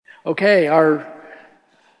Okay, our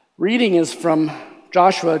reading is from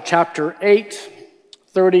Joshua chapter 8,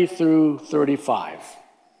 30 through 35.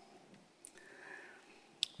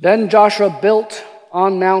 Then Joshua built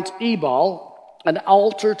on Mount Ebal an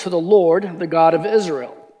altar to the Lord, the God of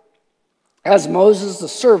Israel, as Moses, the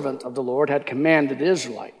servant of the Lord, had commanded the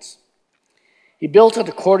Israelites. He built it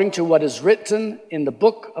according to what is written in the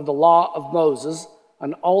book of the law of Moses,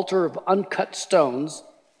 an altar of uncut stones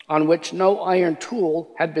on which no iron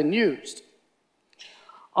tool had been used.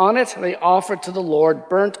 On it they offered to the Lord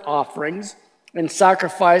burnt offerings and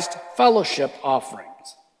sacrificed fellowship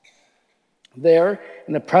offerings. There,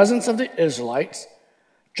 in the presence of the Israelites,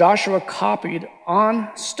 Joshua copied on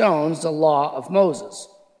stones the law of Moses,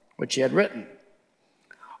 which he had written.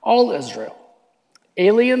 All Israel,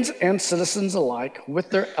 aliens and citizens alike, with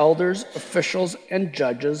their elders, officials, and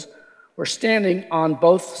judges, were standing on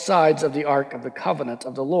both sides of the Ark of the Covenant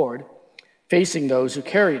of the Lord, facing those who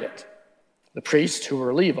carried it, the priests who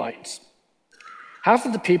were Levites. Half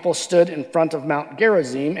of the people stood in front of Mount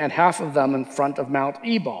Gerizim, and half of them in front of Mount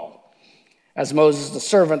Ebal, as Moses, the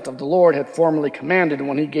servant of the Lord, had formerly commanded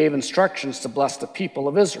when he gave instructions to bless the people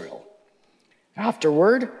of Israel.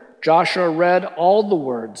 Afterward, Joshua read all the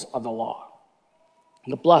words of the law,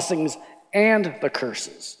 the blessings and the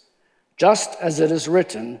curses, just as it is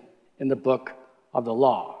written in the book of the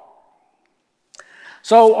law.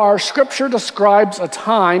 So our scripture describes a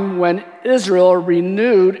time when Israel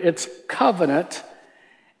renewed its covenant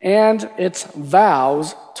and its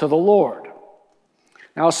vows to the Lord.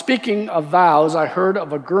 Now, speaking of vows, I heard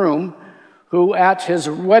of a groom who at his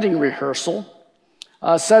wedding rehearsal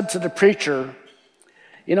said to the preacher,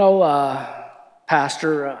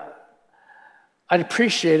 Pastor, I'd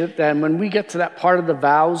appreciate it that when we get to that part of the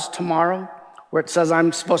vows tomorrow, where it says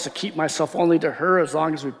I'm supposed to keep myself only to her as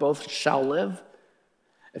long as we both shall live,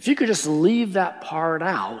 if you could just leave that part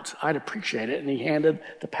out, I'd appreciate it. And he handed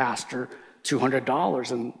the pastor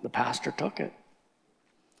 $200, and the pastor took it.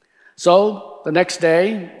 So the next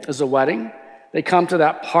day is the wedding. They come to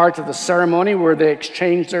that part of the ceremony where they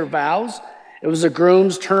exchange their vows. It was the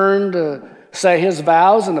groom's turn to say his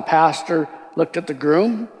vows, and the pastor looked at the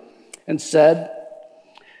groom and said,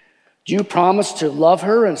 "Do you promise to love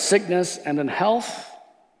her in sickness and in health,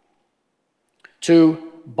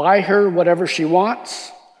 to buy her whatever she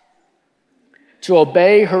wants, to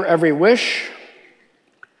obey her every wish,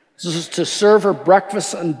 to serve her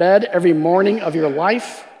breakfast and bed every morning of your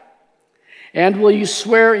life? And will you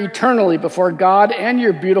swear eternally before God and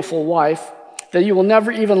your beautiful wife that you will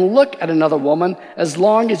never even look at another woman as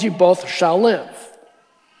long as you both shall live?"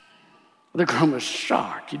 The groom was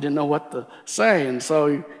shocked. He didn't know what to say, and so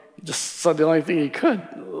he just said the only thing he could,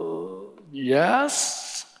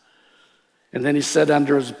 "Yes." And then he said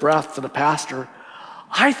under his breath to the pastor,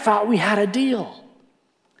 "I thought we had a deal."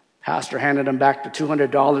 Pastor handed him back the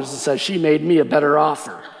 $200 and said, "She made me a better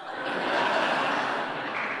offer."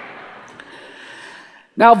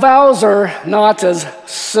 Now, vows are not as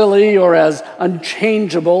silly or as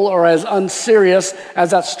unchangeable or as unserious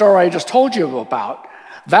as that story I just told you about.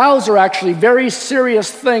 Vows are actually very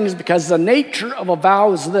serious things because the nature of a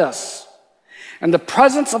vow is this: in the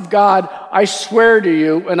presence of God, I swear to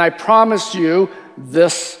you and I promise you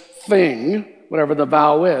this thing, whatever the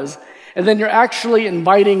vow is, and then you're actually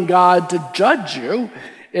inviting God to judge you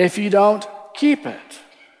if you don't keep it.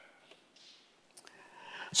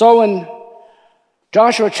 So in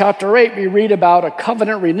Joshua chapter 8, we read about a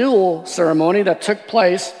covenant renewal ceremony that took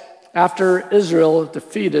place after Israel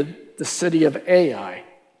defeated the city of Ai.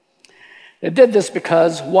 They did this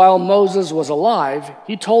because while Moses was alive,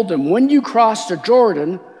 he told them, "When you cross the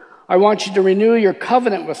Jordan, I want you to renew your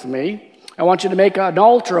covenant with me. I want you to make an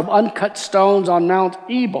altar of uncut stones on Mount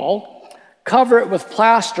Ebal, cover it with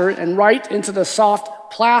plaster, and write into the soft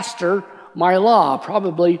plaster my law,"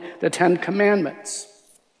 probably the 10 Commandments.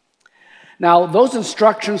 Now, those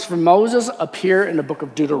instructions from Moses appear in the book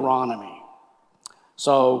of Deuteronomy.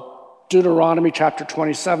 So Deuteronomy chapter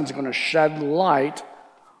 27 is going to shed light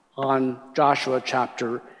on Joshua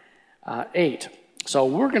chapter 8. So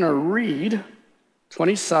we're going to read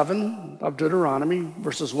 27 of Deuteronomy,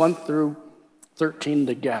 verses 1 through 13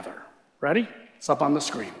 together. Ready? It's up on the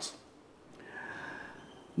screens.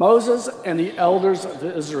 Moses and the elders of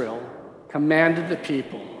Israel commanded the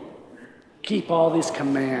people, "Keep all these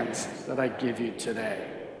commands that I give you today.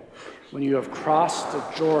 When you have crossed the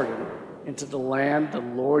Jordan into the land the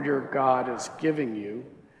Lord your God is giving you,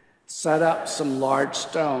 set up some large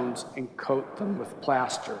stones and coat them with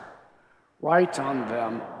plaster. Write on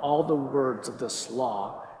them all the words of this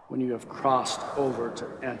law when you have crossed over to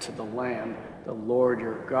enter the land the Lord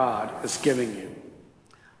your God is giving you.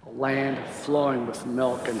 a land flowing with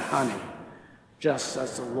milk and honey, just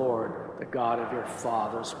as the Lord, the God of your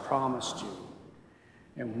fathers, promised you.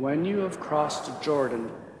 And when you have crossed the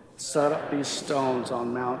Jordan, set up these stones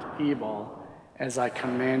on Mount Ebal, as I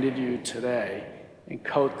commanded you today, and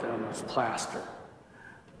coat them with plaster.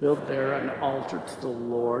 Build there an altar to the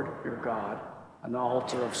Lord your God, an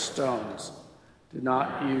altar of stones. Do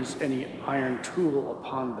not use any iron tool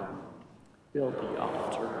upon them. Build the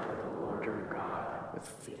altar to the Lord your God with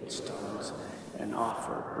field stones, and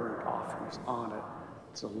offer burnt offerings on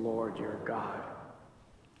it to the Lord your God.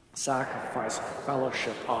 Sacrifice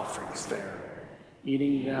fellowship offerings there,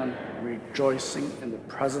 eating them and rejoicing in the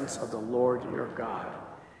presence of the Lord your God.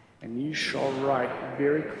 And you shall write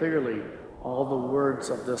very clearly all the words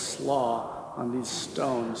of this law on these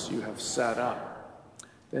stones you have set up.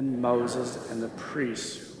 Then Moses and the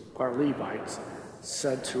priests, who are Levites,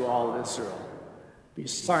 said to all Israel, "Be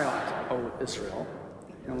silent, O Israel,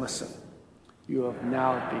 and listen. You have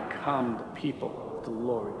now become the people of the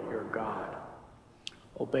Lord your God.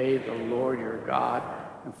 Obey the Lord your God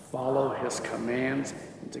and follow his commands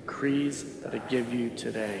and decrees that I give you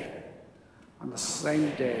today." On the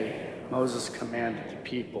same day, Moses commanded the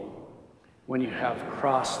people, "When you have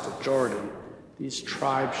crossed the Jordan, these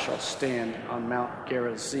tribes shall stand on Mount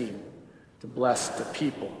Gerizim to bless the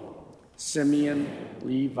people: Simeon,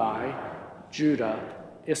 Levi, Judah,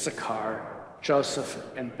 Issachar, Joseph,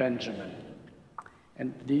 and Benjamin.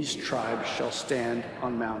 And these tribes shall stand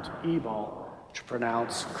on Mount Ebal to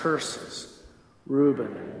pronounce curses: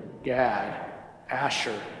 Reuben, Gad,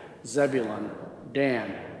 Asher, Zebulun,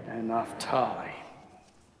 Dan, and Naphtali."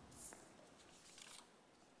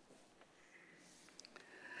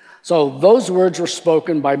 So those words were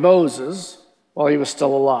spoken by Moses while he was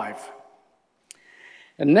still alive.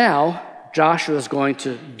 And now Joshua is going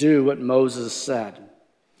to do what Moses said.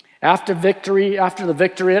 After the victory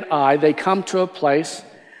at Ai, they come to a place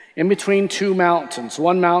in between two mountains.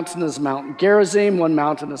 One mountain is Mount Gerizim, one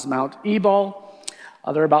mountain is Mount Ebal.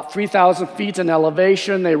 They're about 3,000 feet in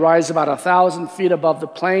elevation. They rise about 1,000 feet above the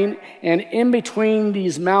plain. And in between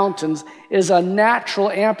these mountains is a natural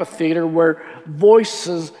amphitheater where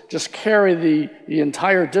voices just carry the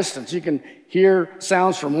entire distance. You can hear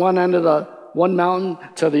sounds from one end of the one mountain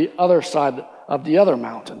to the other side of the other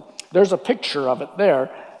mountain. There's a picture of it there.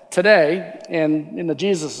 Today, and in the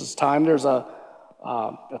Jesus' time, there's a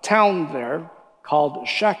town there called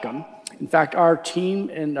Shechem. In fact, our team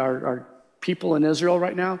and our people in Israel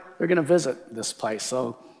right now, they're going to visit this place.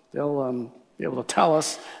 So they'll be able to tell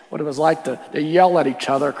us what it was like to yell at each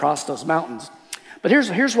other across those mountains. But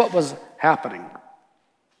here's what was happening.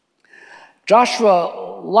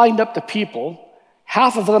 Joshua lined up the people.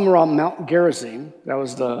 Half of them were on Mount Gerizim. That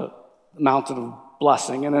was the mountain of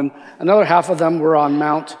blessing. And then another half of them were on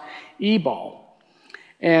Mount Ebal.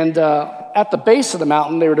 And at the base of the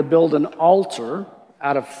mountain, they were to build an altar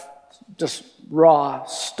out of just raw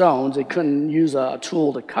stones. They couldn't use a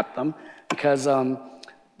tool to cut them because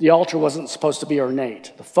the altar wasn't supposed to be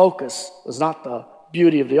ornate. The focus was not the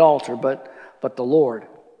beauty of the altar, but the Lord.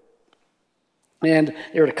 And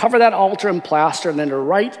they were to cover that altar in plaster and then to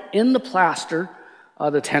write in the plaster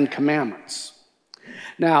the Ten Commandments.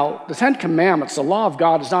 Now, the Ten Commandments, the law of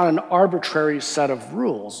God, is not an arbitrary set of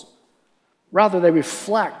rules. Rather, they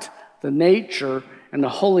reflect the nature and the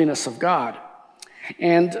holiness of God.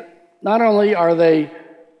 And not only are they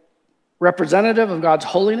representative of God's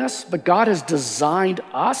holiness, but God has designed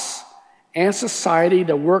us and society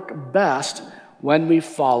to work best when we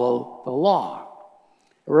follow the law.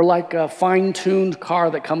 We're like a fine-tuned car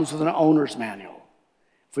that comes with an owner's manual.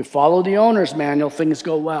 If we follow the owner's manual, things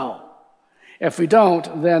go well. If we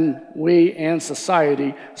don't, then we and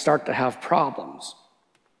society start to have problems.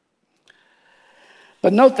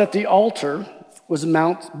 But note that the altar was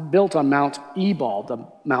built on Mount Ebal, the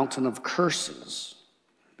mountain of curses,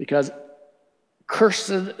 because cursed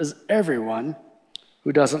is everyone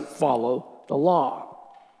who doesn't follow the law.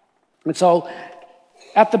 And so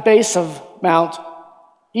at the base of Mount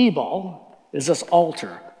Ebal is this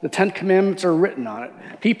altar. The Ten Commandments are written on it.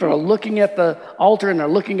 People are looking at the altar and they're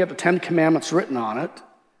looking at the Ten Commandments written on it,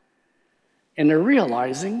 and they're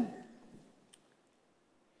realizing,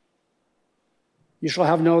 "You shall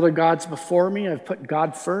have no other gods before me." I've put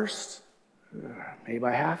God first. Maybe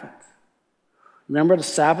I haven't. Remember the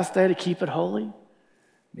Sabbath day to keep it holy?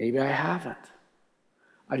 Maybe I haven't.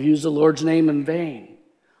 I've used the Lord's name in vain.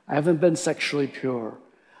 I haven't been sexually pure.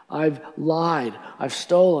 I've lied. I've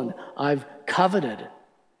stolen. I've coveted.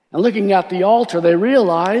 And looking at the altar, they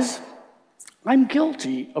realize, I'm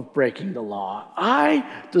guilty of breaking the law. I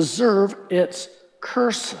deserve its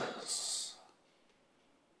curses.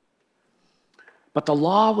 But the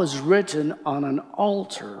law was written on an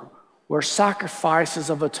altar where sacrifices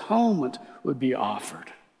of atonement would be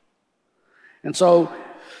offered. And so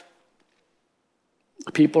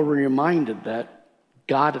people were reminded that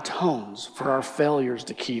God atones for our failures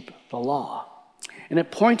to keep the law. And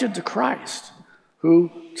it pointed to Christ,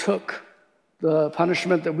 who took the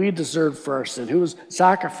punishment that we deserved for our sin, who was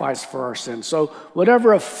sacrificed for our sin. So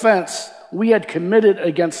whatever offense we had committed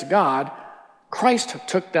against God, Christ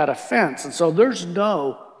took that offense. And so there's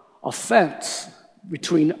no offense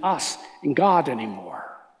between us and God anymore.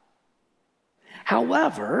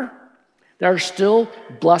 However, there are still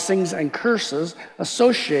blessings and curses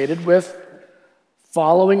associated with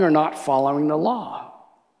following or not following the law.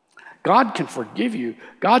 God can forgive you.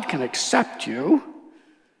 God can accept you.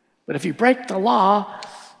 But if you break the law,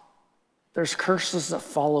 there's curses that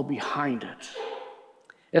follow behind it.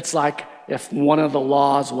 It's like if one of the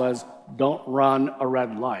laws was don't run a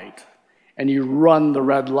red light, and you run the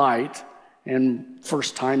red light, and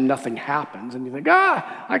first time nothing happens, and you think,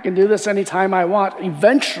 I can do this anytime I want.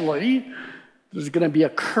 Eventually, there's going to be a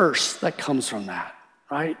curse that comes from that,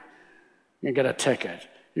 right? You're going to get a ticket.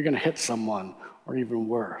 You're going to hit someone, or even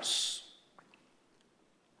worse.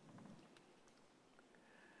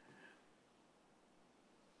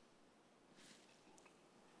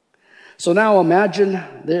 So now imagine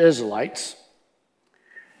the Israelites.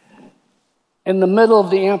 In the middle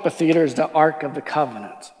of the amphitheater is the Ark of the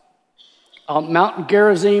Covenant. On Mount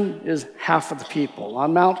Gerizim is half of the people.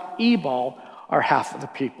 On Mount Ebal are half of the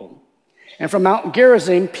people. And from Mount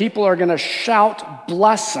Gerizim, people are going to shout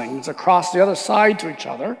blessings across the other side to each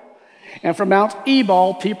other. And from Mount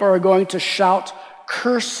Ebal, people are going to shout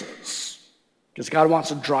curses. Because God wants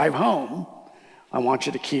to drive home. I want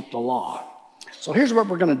you to keep the law. So here's what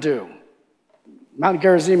we're going to do. Mount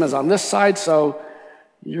Gerizim is on this side, so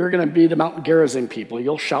you're going to be the Mount Gerizim people.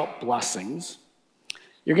 You'll shout blessings.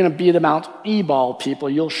 You're going to be the Mount Ebal people.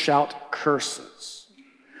 You'll shout curses.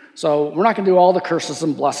 So we're not going to do all the curses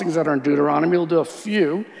and blessings that are in Deuteronomy. We'll do a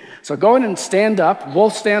few. So go in and stand up.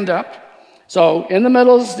 Both stand up. So in the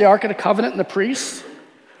middle is the Ark of the Covenant and the priests.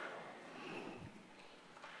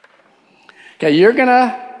 Okay, you're going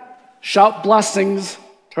to shout blessings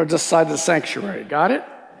towards this side of the sanctuary. Got it?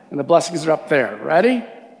 And the blessings are up there. Ready?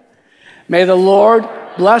 May the Lord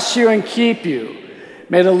bless you and keep you.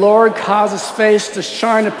 May the Lord cause his face to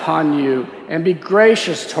shine upon you and be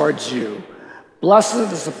gracious towards you.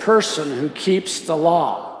 Blessed is the person who keeps the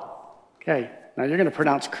law. Okay, now you're going to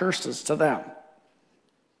pronounce curses to them.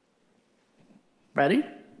 Ready?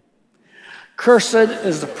 Cursed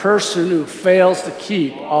is the person who fails to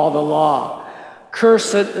keep all the law.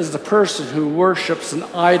 Cursed is the person who worships an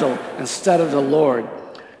idol instead of the Lord.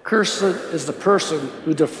 Cursed is the person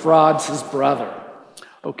who defrauds his brother.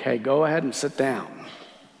 Okay, go ahead and sit down.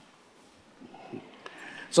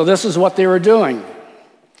 So this is what they were doing.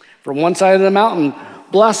 From one side of the mountain,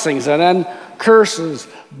 blessings, and then curses,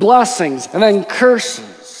 blessings, and then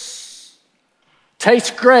curses.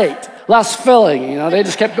 Tastes great, less filling. They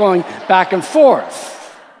just kept going back and forth.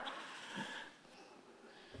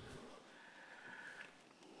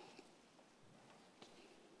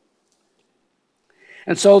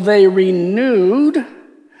 And so they renewed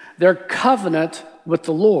their covenant with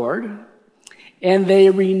the Lord, and they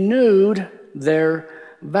renewed their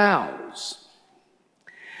vows.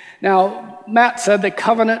 Now, Matt said that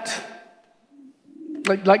covenant,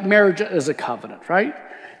 like marriage is a covenant, right?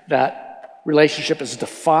 That relationship is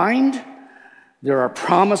defined. There are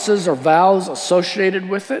promises or vows associated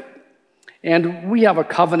with it. And we have a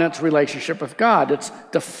covenant relationship with God. It's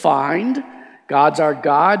defined. God's our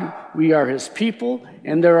God, we are his people,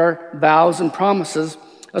 and there are vows and promises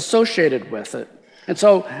associated with it. And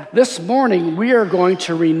so this morning, we are going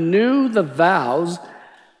to renew the vows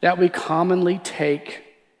that we commonly take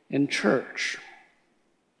in church.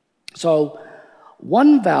 So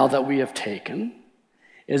one vow that we have taken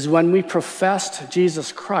is when we professed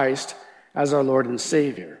Jesus Christ as our Lord and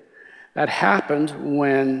Savior. That happened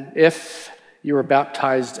if you were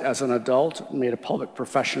baptized as an adult and made a public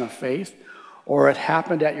profession of faith, or it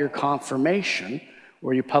happened at your confirmation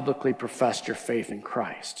where you publicly professed your faith in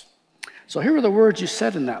Christ. So here are the words you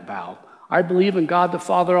said in that vow. I believe in God the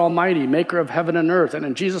Father Almighty, maker of heaven and earth, and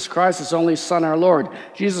in Jesus Christ, his only Son, our Lord.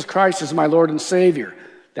 Jesus Christ is my Lord and Savior.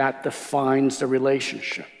 That defines the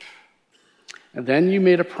relationship. And then you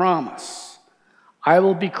made a promise. I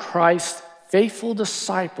will be Christ's faithful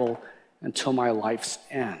disciple until my life's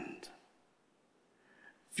end.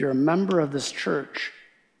 If you're a member of this church,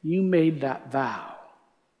 you made that vow.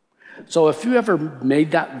 So if you ever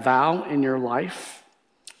made that vow in your life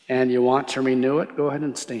and you want to renew it, go ahead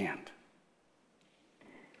and stand.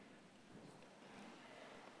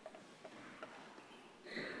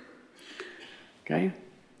 Okay?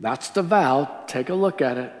 That's the vow. Take a look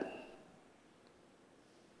at it.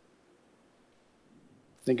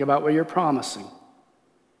 Think about what you're promising.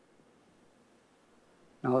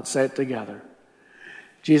 Now let's say it together.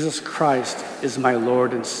 Jesus Christ is my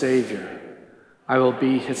Lord and Savior. I will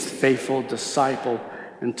be his faithful disciple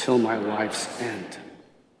until my life's end.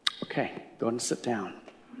 Okay, go ahead and sit down.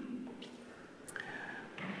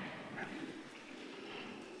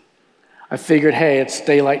 I figured, hey, it's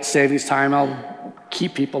daylight savings time. I'll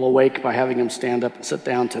keep people awake by having them stand up and sit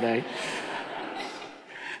down today.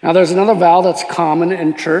 Now, there's another vow that's common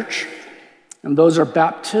in church, and those are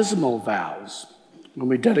baptismal vows when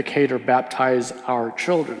we dedicate or baptize our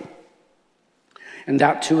children. And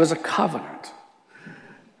that, too, is a covenant.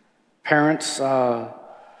 Parents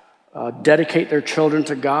dedicate their children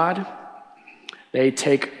to God. They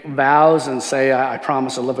take vows and say, I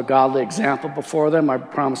promise to live a godly example before them. I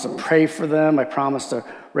promise to pray for them. I promise to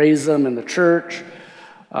raise them in the church.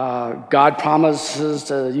 God promises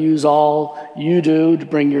to use all you do to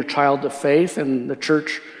bring your child to faith, and the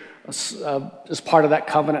church is part of that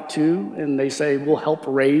covenant too, and they say, we'll help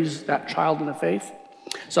raise that child in the faith.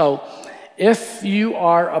 So if you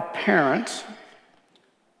are a parent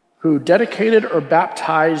who dedicated or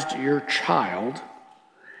baptized your child,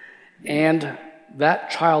 and that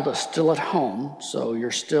child is still at home, so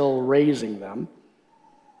you're still raising them,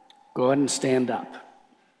 go ahead and stand up.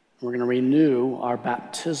 We're going to renew our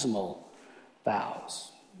baptismal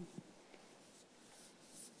vows.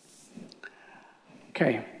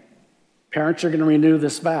 Okay, parents are going to renew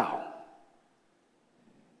this vow.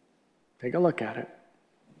 Take a look at it.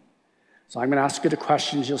 So I'm going to ask you the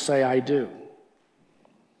questions. You'll say, I do.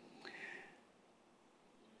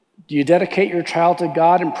 Do you dedicate your child to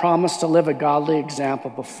God and promise to live a godly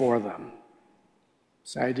example before them?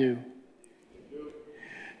 Say, I do.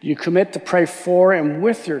 Do you commit to pray for and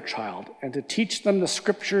with your child and to teach them the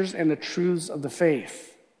scriptures and the truths of the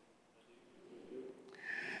faith?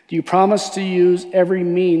 Do you promise to use every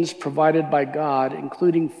means provided by God,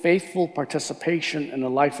 including faithful participation in the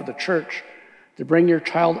life of the church, to bring your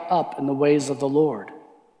child up in the ways of the Lord?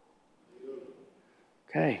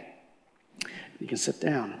 Okay, you can sit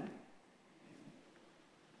down.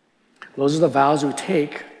 Those are the vows we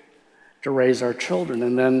take to raise our children.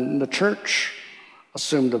 And then the church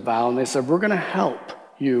assumed a vow, and they said, we're going to help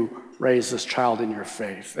you raise this child in their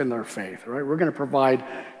faith, right? We're going to provide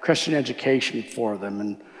Christian education for them,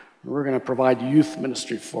 and we're going to provide youth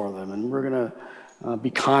ministry for them, and we're going to be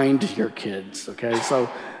kind to your kids, okay? So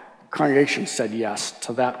the congregation said yes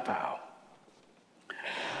to that vow.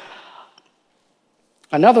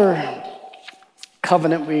 Another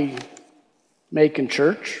covenant we make in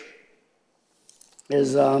church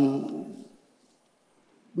is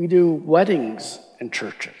we do weddings in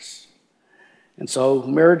churches. And so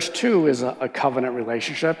marriage, too, is a covenant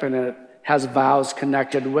relationship, and it has vows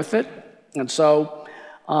connected with it. And so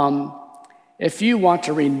if you want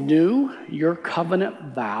to renew your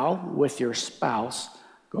covenant vow with your spouse,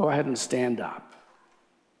 go ahead and stand up.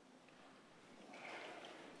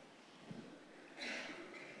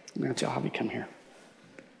 Nancy, I'll have you come here.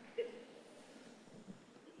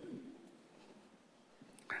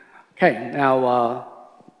 Okay, now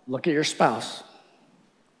look at your spouse.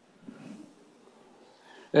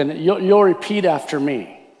 And you'll repeat after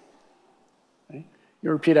me. Okay?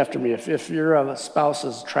 You'll repeat after me. If your spouse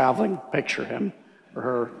is traveling, picture him or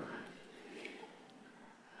her.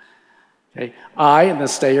 Okay, I, and then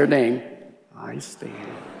say your name. I state.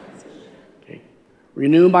 Okay.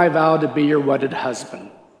 Renew my vow to be your wedded husband.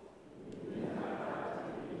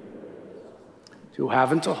 To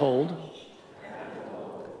have and to hold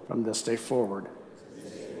from this day forward,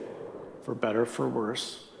 for better, for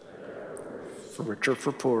worse, for richer,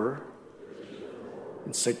 for poorer,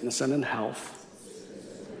 in sickness and in health,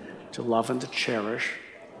 to love and to cherish,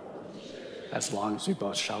 as long as we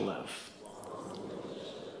both shall live.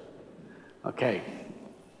 Okay,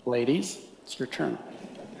 ladies, it's your turn.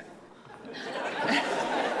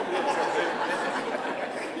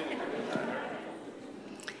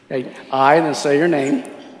 Okay, I, and then say your name.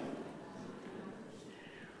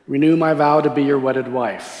 Renew my vow to be your wedded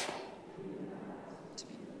wife,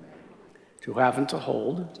 to have and to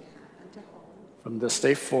hold from this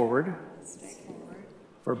day forward,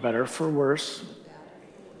 for better, for worse,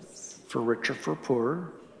 for richer, for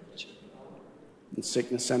poorer, in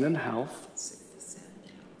sickness and in health,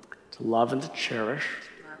 to love and to cherish,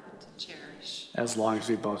 as long as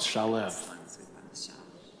we both shall live.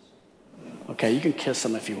 Okay, you can kiss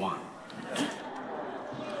them if you want.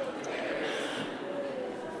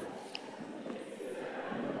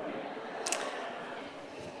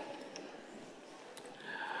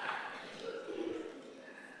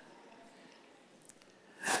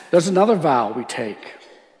 There's another vow we take.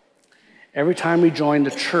 Every time we join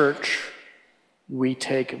the church, we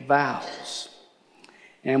take vows.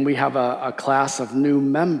 And we have a class of new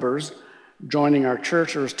members joining our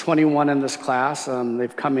church. There's 21 in this class.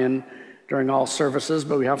 They've come in during all services,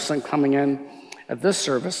 but we have some coming in at this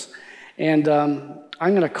service. And I'm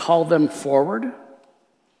going to call them forward.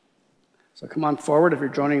 So come on forward if you're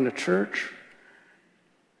joining the church.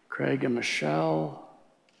 Craig and Michelle.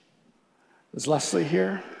 Is Leslie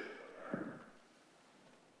here?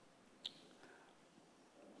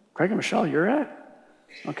 Craig and Michelle, you're it?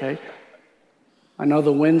 Okay. I know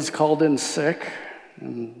the wind's called in sick,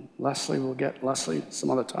 and Leslie will get Leslie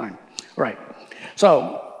some other time. All right.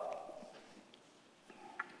 So,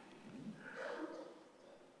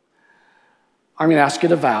 I'm going to ask you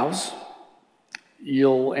the vows.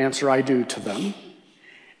 You'll answer I do to them.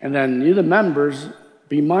 And then you, the members,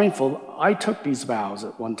 be mindful, I took these vows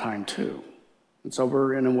at one time too. And so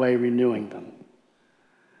we're in a way renewing them.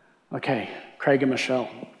 Okay, Craig and Michelle.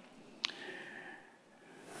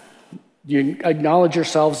 Do you acknowledge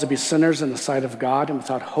yourselves to be sinners in the sight of God and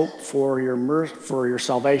without hope for your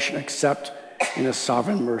salvation except in His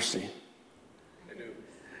sovereign mercy? I do.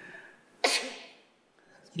 Do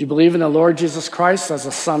you believe in the Lord Jesus Christ as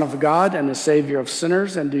the Son of God and the Savior of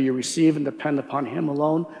sinners? And do you receive and depend upon Him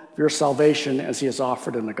alone for your salvation as He is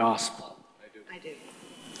offered in the gospel? I do.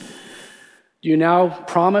 Do you now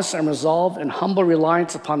promise and resolve in humble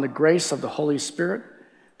reliance upon the grace of the Holy Spirit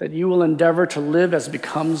that you will endeavor to live as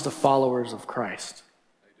becomes the followers of Christ?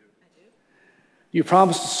 I do. Do you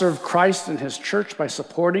promise to serve Christ and His church by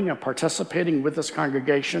supporting and participating with this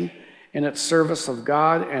congregation in its service of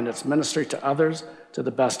God and its ministry to others to the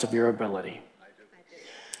best of your ability? I do.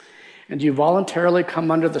 And do you voluntarily come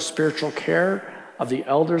under the spiritual care of the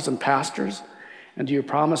elders and pastors? And do you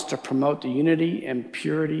promise to promote the unity and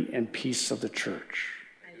purity and peace of the church?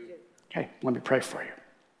 I do. Okay, let me pray for you.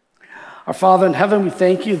 Our Father in heaven, we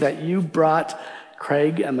thank you that you brought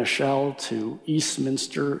Craig and Michelle to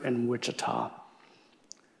Eastminster and Wichita.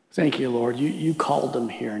 Thank you, Lord. You called them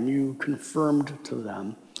here and you confirmed to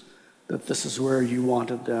them that this is where you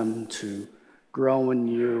wanted them to grow in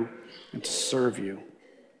you and to serve you.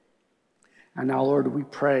 And now, Lord, we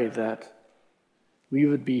pray that we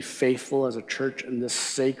would be faithful as a church in this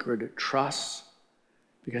sacred trust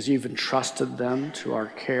because you've entrusted them to our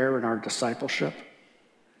care and our discipleship.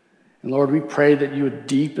 And Lord, we pray that you would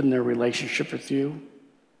deepen their relationship with you,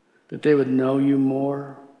 that they would know you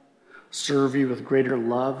more, serve you with greater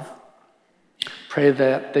love. Pray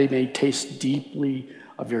that they may taste deeply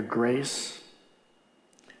of your grace.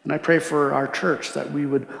 And I pray for our church that we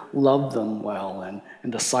would love them well and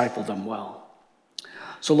disciple them well.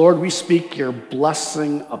 So Lord, we speak your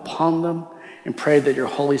blessing upon them and pray that your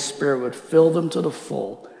Holy Spirit would fill them to the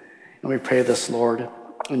full. And we pray this, Lord,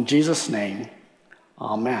 in Jesus' name,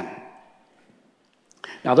 amen.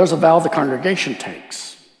 Now there's a vow the congregation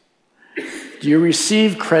takes. Do you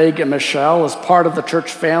receive Craig and Michelle as part of the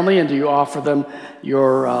church family, and do you offer them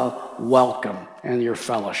your welcome and your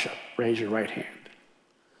fellowship? Raise your right hand.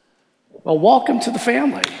 Well, welcome to the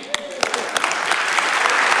family. Craig,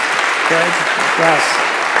 yes,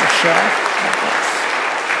 Michelle.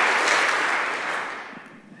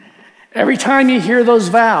 Every time you hear those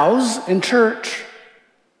vows in church,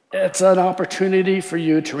 it's an opportunity for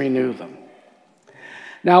you to renew them.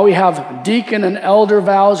 Now we have deacon and elder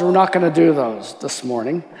vows. We're not going to do those this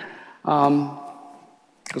morning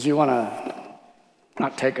because we want to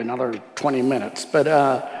not take another 20 minutes. But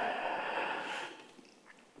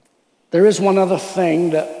there is one other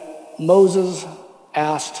thing that Moses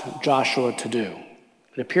asked Joshua to do.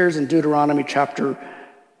 It appears in Deuteronomy chapter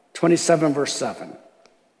 27, verse 7.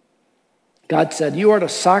 God said, you are to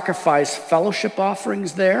sacrifice fellowship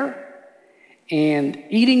offerings there and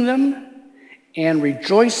eating them and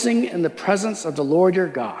rejoicing in the presence of the Lord your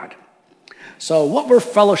God. So what were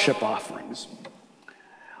fellowship offerings?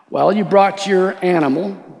 Well, you brought your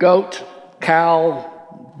animal, goat,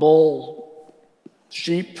 cow, bull,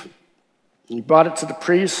 sheep. You brought it to the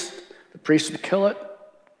priest. The priest would kill it,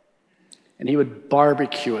 and he would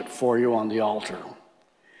barbecue it for you on the altar.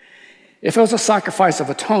 If it was a sacrifice of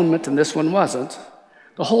atonement, and this one wasn't,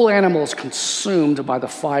 the whole animal is consumed by the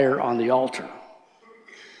fire on the altar.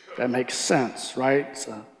 That makes sense, right? It's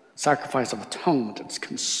a sacrifice of atonement. It's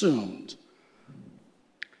consumed.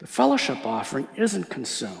 The fellowship offering isn't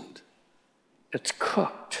consumed. It's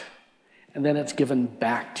cooked, and then it's given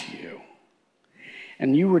back to you.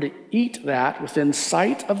 And you were to eat that within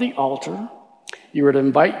sight of the altar. You were to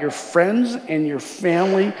invite your friends and your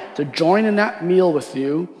family to join in that meal with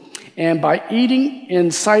you. And by eating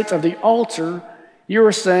in sight of the altar, You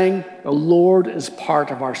are saying the Lord is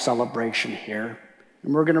part of our celebration here,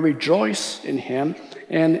 and we're going to rejoice in him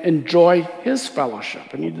and enjoy his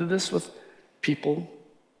fellowship. And you did this with people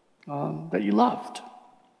that you loved.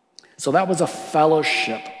 So that was a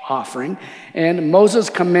fellowship offering. And Moses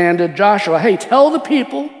commanded Joshua, hey, tell the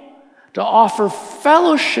people to offer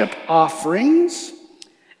fellowship offerings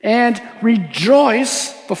and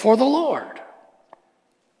rejoice before the Lord.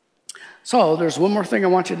 So there's one more thing I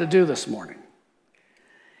want you to do this morning.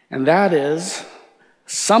 And that is,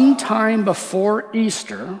 sometime before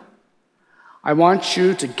Easter, I want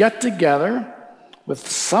you to get together with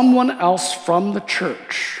someone else from the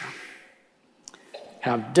church.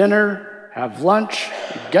 Have dinner, have lunch,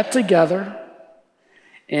 get together,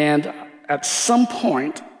 and at some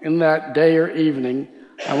point in that day or evening,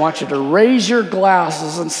 I want you to raise your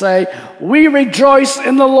glasses and say, we rejoice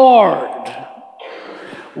in the Lord.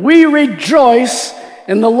 We rejoice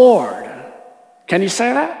in the Lord. Can you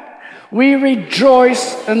say that? We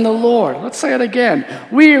rejoice in the Lord. Let's say it again.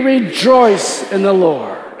 We rejoice in the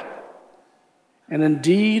Lord. And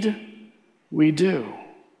indeed, we do.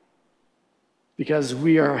 Because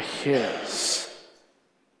we are his.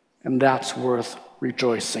 And that's worth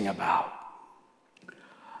rejoicing about.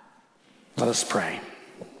 Let us pray.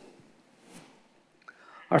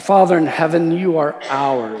 Our Father in heaven, you are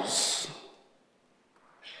ours.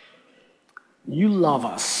 You love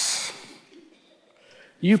us.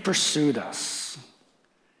 You pursued us.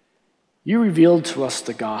 You revealed to us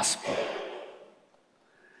the gospel.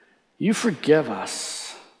 You forgive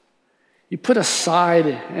us. You put aside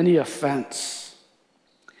any offense.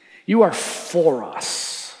 You are for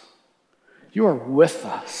us. You are with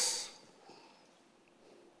us.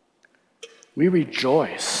 We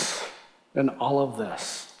rejoice in all of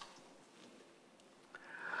this.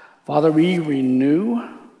 Father, we renew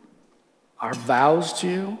our vows to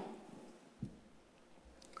you.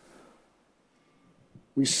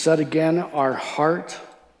 We set again our heart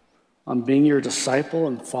on being your disciple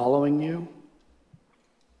and following you.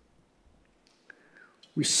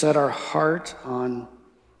 We set our heart on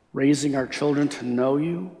raising our children to know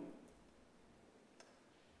you.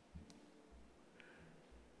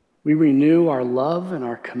 We renew our love and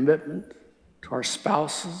our commitment to our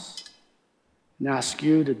spouses and ask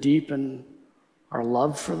you to deepen our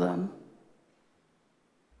love for them.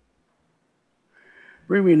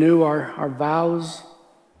 We renew our vows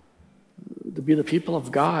to be the people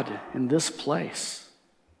of God in this place.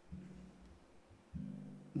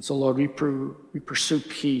 And so, Lord, we pursue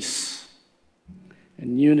peace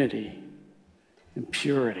and unity and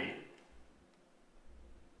purity.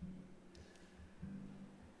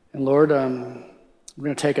 And Lord, we're going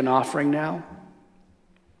to take an offering now.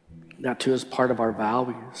 That too is part of our vow.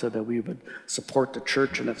 We said that we would support the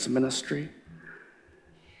church and its ministry.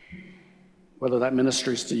 Whether that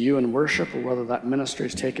ministry is to you in worship or whether that ministry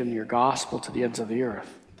is taking your gospel to the ends of the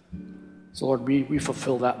earth. So Lord, we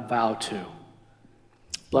fulfill that vow too.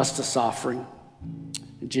 Bless this offering.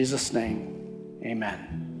 In Jesus' name,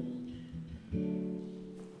 amen.